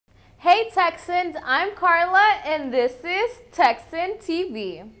Hey Texans, I'm Carla and this is Texan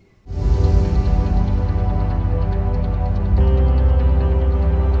TV.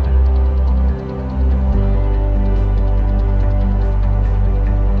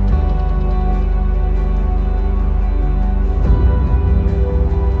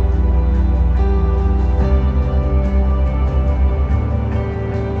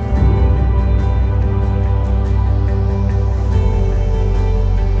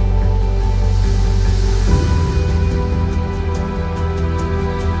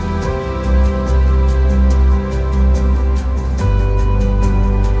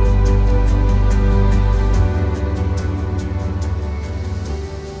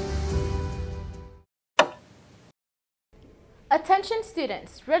 Attention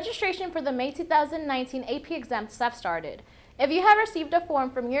students, registration for the May 2019 AP exams have started. If you have received a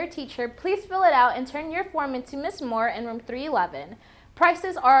form from your teacher, please fill it out and turn your form into Ms. Moore in room 311.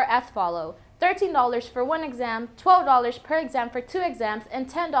 Prices are as follow: $13 for one exam, $12 per exam for two exams, and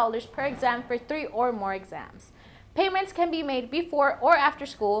 $10 per exam for 3 or more exams. Payments can be made before or after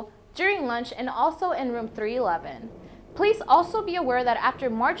school, during lunch, and also in room 311. Please also be aware that after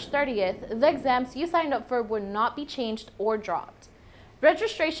March 30th, the exams you signed up for will not be changed or dropped.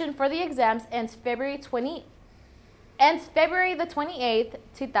 Registration for the exams ends February the 28th,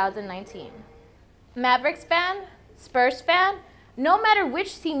 2019. Mavericks fan, Spurs fan, no matter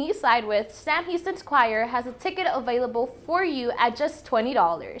which team you side with, Sam Houston's Choir has a ticket available for you at just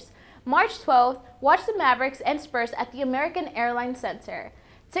 $20. March 12th, watch the Mavericks and Spurs at the American Airlines Center.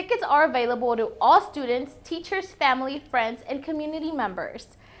 Tickets are available to all students, teachers, family, friends, and community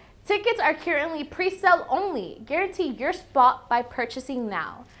members. Tickets are currently pre-sale only. Guarantee your spot by purchasing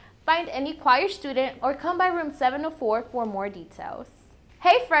now. Find any choir student or come by room 704 for more details.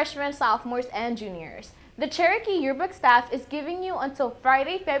 Hey freshmen, sophomores, and juniors. The Cherokee Yearbook staff is giving you until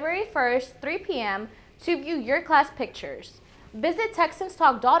Friday, February 1st, 3 p.m. to view your class pictures. Visit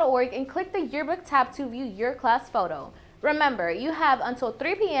TexansTalk.org and click the Yearbook tab to view your class photo. Remember, you have until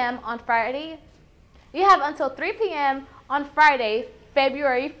 3 p.m. on Friday.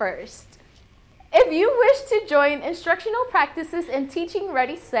 February 1st. If you wish to join instructional practices in Teaching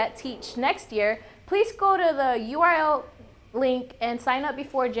Ready Set Teach next year, please go to the URL link and sign up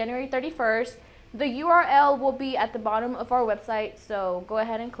before January 31st. The URL will be at the bottom of our website, so go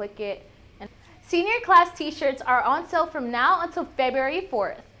ahead and click it. Senior class t-shirts are on sale from now until February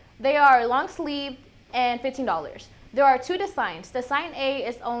 4th. They are long sleeve and $15. There are 2 designs. Design A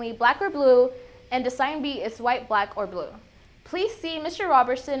is only black or blue, and Design B is white, black, or blue. Please see Mr.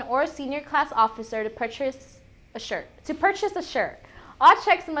 Robertson or a senior class officer to purchase a shirt. All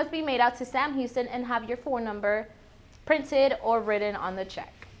checks must be made out to Sam Houston and have your phone number printed or written on the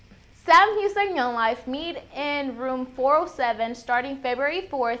check. Sam Houston Young Life meet in room 407 starting February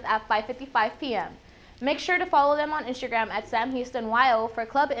 4th at 5:55 p.m. Make sure to follow them on Instagram at SamHoustonYO for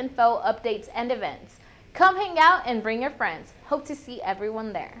club info, updates, and events. Come hang out and bring your friends. Hope to see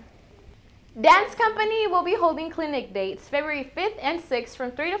everyone there. Dance Company will be holding clinic dates February 5th and 6th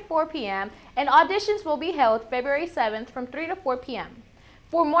from 3 to 4 p.m. and auditions will be held February 7th from 3 to 4 p.m.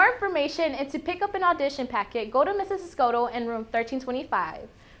 For more information and to pick up an audition packet, go to Mrs. Escoto in room 1325.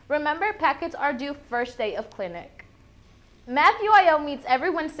 Remember, packets are due first day of clinic. Math UIL meets every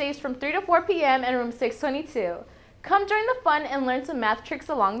Wednesdays from 3 to 4 p.m. in room 622. Come join the fun and learn some math tricks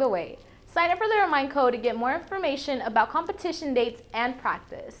along the way. Sign up for the Remind Code to get more information about competition dates and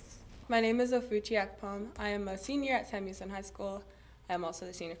practice. My name is Ofuchi Akpom. I am a senior at Sam Houston High School. I am also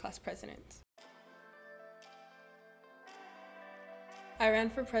the senior class president. I ran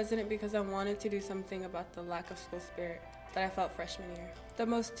for president because I wanted to do something about the lack of school spirit that I felt freshman year. The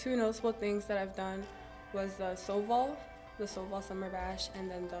most 2 noticeable things that I've done was the Soval Summer Bash,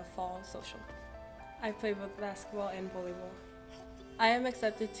 and then the Fall Social. I played both basketball and volleyball. I am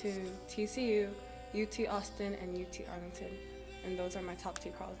accepted to TCU, UT Austin, and UT Arlington, and those are my top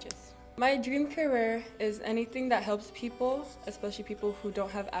 2 colleges. My dream career is anything that helps people, especially people who don't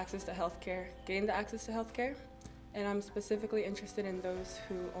have access to healthcare, gain the access to healthcare, and I'm specifically interested in those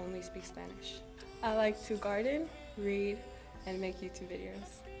who only speak Spanish. I like to garden, read, and make YouTube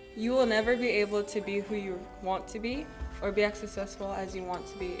videos. You will never be able to be who you want to be or be as successful as you want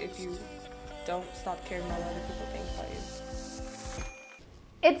to be if you don't stop caring about what other people think about you.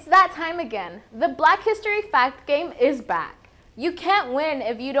 It's that time again. The Black History Fact Game is back. You can't win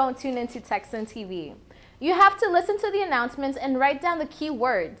if you don't tune into Texan TV. You have to listen to the announcements and write down the key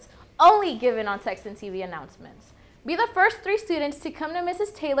words, only given on Texan TV announcements. Be the first 3 students to come to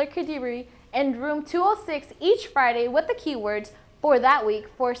Mrs. Taylor Kadiri in room 206 each Friday with the keywords for that week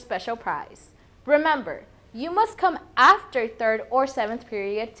for a special prize. Remember, You must come after 3rd or 7th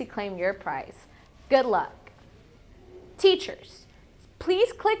period to claim your prize. Good luck. Teachers,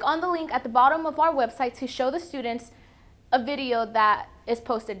 please click on the link at the bottom of our website to show the students a video that is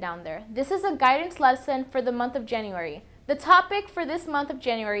posted down there. This is a guidance lesson for the month of January. The topic for this month of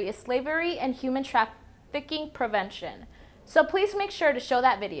January is slavery and human trafficking prevention. So please make sure to show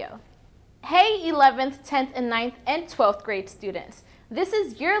that video. Hey 11th, 10th, and 9th, and 12th grade students. This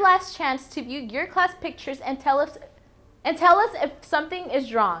is your last chance to view your class pictures and tell us if something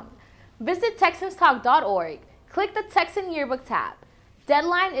is wrong. Visit TexansTalk.org. Click the Texan Yearbook tab.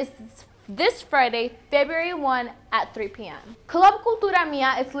 Deadline is this Friday, February 1 at 3 p.m. Club Cultura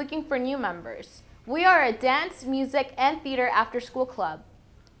Mia is looking for new members. We are a dance, music, and theater after-school club.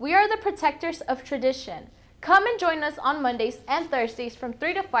 We are the protectors of tradition. Come and join us on Mondays and Thursdays from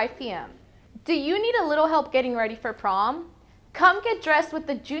 3 to 5 p.m. Do you need a little help getting ready for prom? Come get dressed with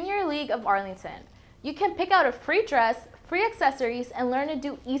the Junior League of Arlington. You can pick out a free dress, free accessories, and learn to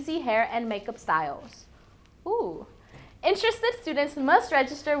do easy hair and makeup styles. Ooh. Interested students must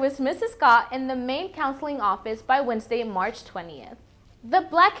register with Mrs. Scott in the main counseling office by Wednesday, March 20th. The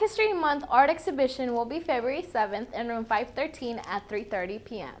Black History Month art exhibition will be February 7th in room 513 at 3:30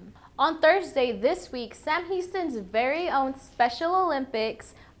 p.m. On Thursday this week, Sam Houston's very own Special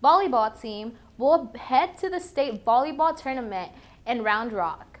Olympics volleyball team will head to the state volleyball tournament in Round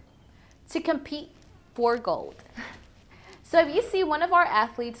Rock to compete for gold. So if you see one of our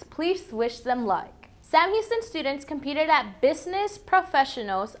athletes, please wish them luck. Sam Houston students competed at Business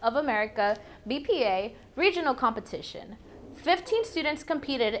Professionals of America, BPA, regional competition. 15 students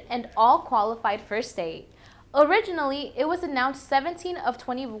competed and all qualified for state. Originally, it was announced 17 of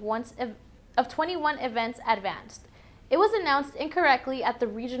 21 events advanced. It was announced incorrectly at the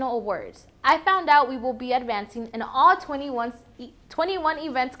regional awards. I found out we will be advancing in all 21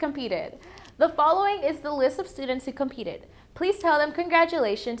 events competed. The following is the list of students who competed. Please tell them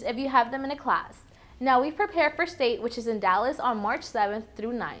congratulations if you have them in a class. Now we prepare for state, which is in Dallas on March 7th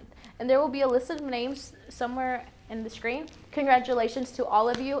through 9th. And there will be a list of names somewhere in the screen. Congratulations to all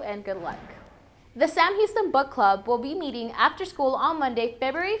of you and good luck. The Sam Houston Book Club will be meeting after school on Monday,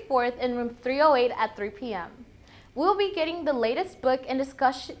 February 4th in room 308 at 3 p.m. We'll be getting the latest book and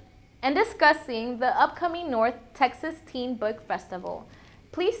discussing the upcoming North Texas Teen Book Festival.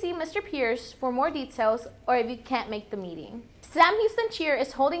 Please see Mr. Pierce for more details or if you can't make the meeting. Sam Houston Cheer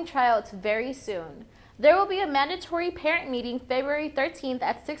is holding tryouts very soon. There will be a mandatory parent meeting February 13th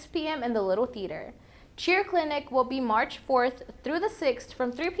at 6 p.m. in the Little Theater. Cheer Clinic will be March 4th through the 6th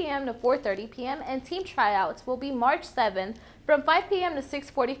from 3 p.m. to 4:30 p.m. and team tryouts will be March 7th from 5 p.m. to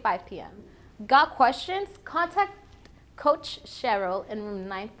 6:45 p.m. Got questions? Contact Coach Cheryl in room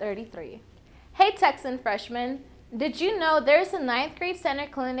 933. Hey Texan freshmen, did you know there's a 9th grade center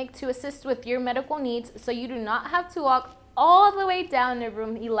clinic to assist with your medical needs so you do not have to walk all the way down to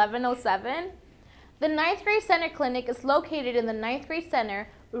room 1107? The 9th grade center clinic is located in the 9th grade center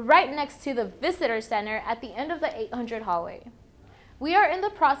right next to the visitor center at the end of the 800 hallway. We are in the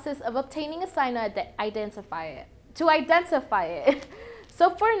process of obtaining a sign to identify it.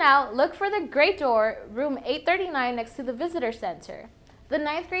 So for now, look for the gray door, room 839 next to the visitor center. The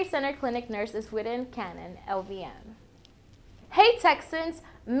 9th grade center clinic nurse is Whitten Cannon, LVN. Hey Texans,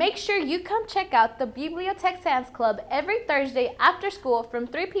 make sure you come check out the Bibliotheque Sans Club every Thursday after school from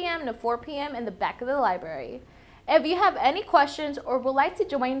 3 p.m. to 4 p.m. in the back of the library. If you have any questions or would like to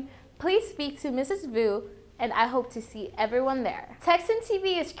join, please speak to Mrs. Vu, and I hope to see everyone there.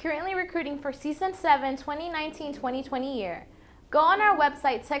 TexanTV is currently recruiting for Season 7 2019-2020 year. Go on our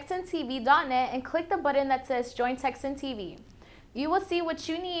website, TexanTV.net, and click the button that says Join TexanTV. You will see what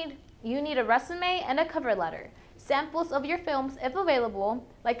you need. You need a resume and a cover letter, samples of your films if available,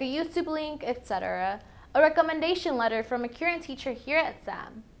 like a YouTube link, etc., a recommendation letter from a current teacher here at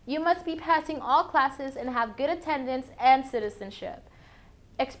SAM. You must be passing all classes and have good attendance and citizenship.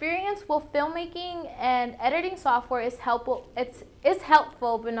 Experience with filmmaking and editing software is helpful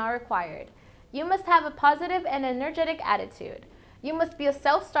but not required. You must have a positive and energetic attitude. You must be a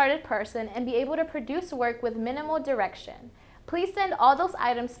self-started person and be able to produce work with minimal direction. Please send all those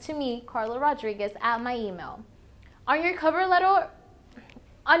items to me, Carla Rodriguez, at my email. On your cover letter,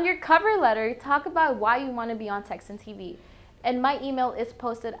 talk about why you want to be on TexanTV. And my email is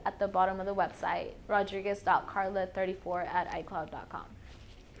posted at the bottom of the website, rodriguez.carla34@icloud.com.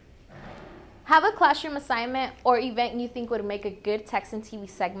 Have a classroom assignment or event you think would make a good TexanTV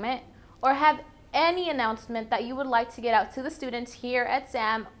segment, or have any announcement that you would like to get out to the students here at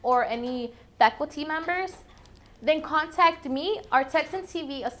SAM or any faculty members? Then contact me, our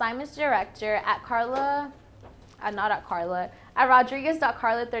TexanTV assignments director at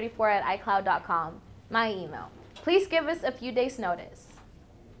rodriguez.carla34@icloud.com. my email. Please give us a few days' notice.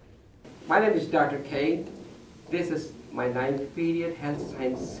 My name is Dr. K. This is my 9th period health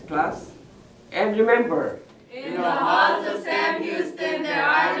science class. And remember, in the halls of Sam Houston, there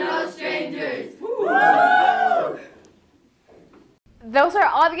are no strangers. Those are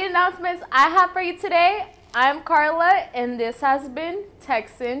all the announcements I have for you today. I'm Carla, and this has been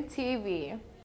Texan TV.